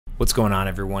What's going on,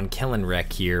 everyone? Kellan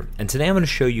Reck here, and today I'm going to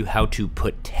show you how to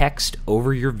put text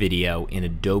over your video in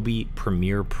Adobe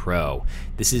Premiere Pro.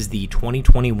 This is the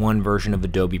 2021 version of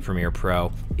Adobe Premiere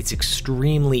Pro. It's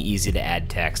extremely easy to add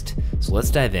text, so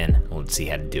let's dive in and let's see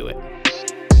how to do it.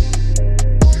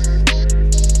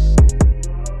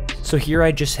 So here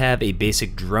I just have a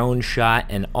basic drone shot,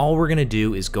 and all we're going to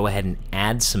do is go ahead and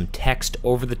add some text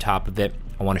over the top of it.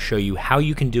 I want to show you how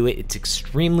you can do it. It's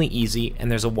extremely easy, and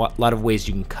there's a lot of ways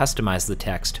you can customize the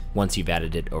text once you've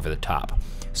added it over the top.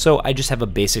 So I just have a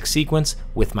basic sequence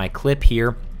with my clip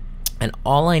here, and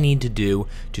all I need to do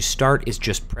to start is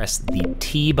just press the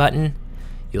T button.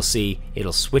 You'll see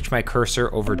it'll switch my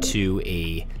cursor over to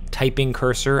a typing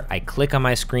cursor. I click on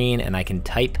my screen and I can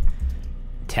type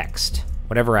text.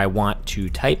 Whatever I want to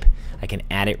type, I can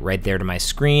add it right there to my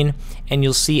screen, and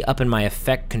you'll see up in my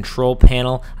effect control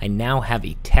panel, I now have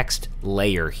a text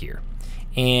layer here.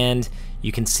 And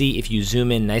you can see if you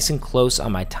zoom in nice and close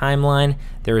on my timeline,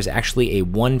 there is actually a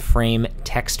 1-frame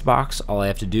text box. All I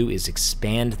have to do is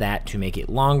expand that to make it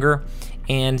longer,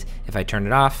 and if I turn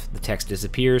it off, the text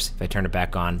disappears. If I turn it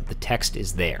back on, the text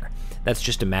is there. That's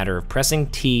just a matter of pressing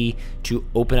T to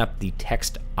open up the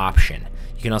text option.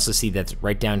 You can also see that's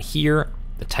right down here,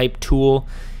 the type tool.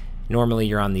 Normally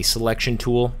you're on the selection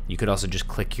tool. You could also just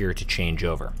click here to change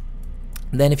over.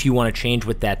 Then if you want to change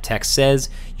what that text says,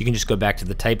 you can just go back to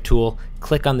the type tool,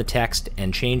 click on the text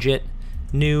and change it.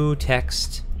 New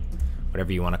text,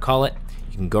 whatever you want to call it.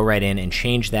 You can go right in and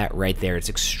change that right there. It's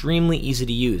extremely easy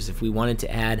to use. If we wanted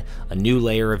to add a new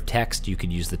layer of text, you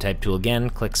could use the type tool again,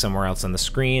 click somewhere else on the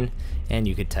screen, and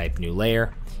you could type new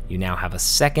layer. You now have a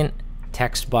second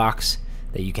text box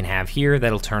that you can have here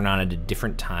that'll turn on at a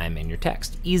different time in your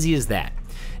text. Easy as that.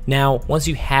 Now, once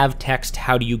you have text,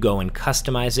 how do you go and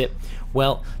customize it?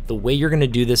 Well, the way you're gonna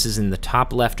do this is in the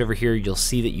top left over here, you'll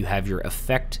see that you have your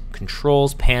effect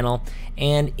controls panel,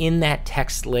 and in that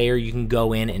text layer, you can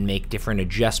go in and make different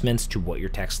adjustments to what your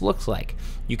text looks like.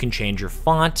 You can change your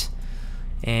font,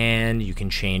 and you can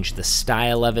change the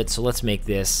style of it. So let's make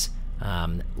this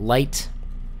light.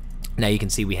 Now you can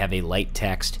see we have a light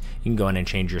text. You can go in and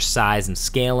change your size and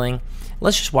scaling.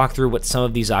 Let's just walk through what some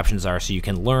of these options are so you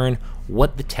can learn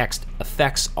what the text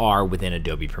effects are within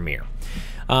Adobe Premiere.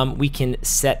 We can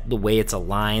set the way it's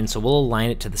aligned, so we'll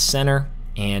align it to the center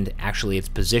and actually its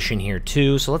position here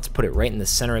too. So let's put it right in the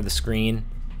center of the screen.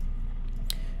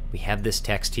 We have this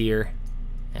text here,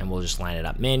 and we'll just line it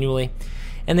up manually.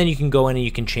 And then you can go in and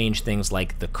you can change things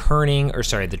like the kerning, or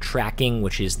sorry, the tracking,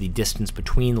 which is the distance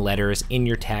between letters in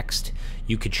your text.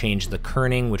 You could change the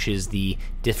kerning, which is the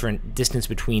different distance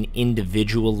between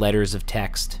individual letters of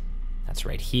text. That's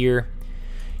right here.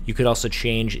 You could also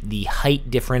change the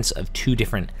height difference of two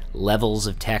different levels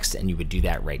of text, and you would do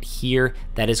that right here.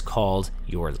 That is called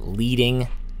your leading.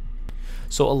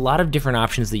 So a lot of different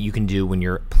options that you can do when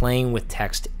you're playing with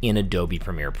text in Adobe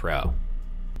Premiere Pro.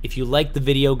 If you liked the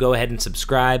video, go ahead and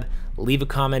subscribe. Leave a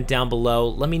comment down below.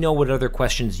 Let me know what other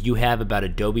questions you have about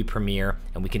Adobe Premiere,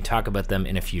 and we can talk about them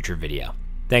in a future video.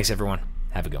 Thanks, everyone.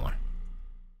 Have a good one.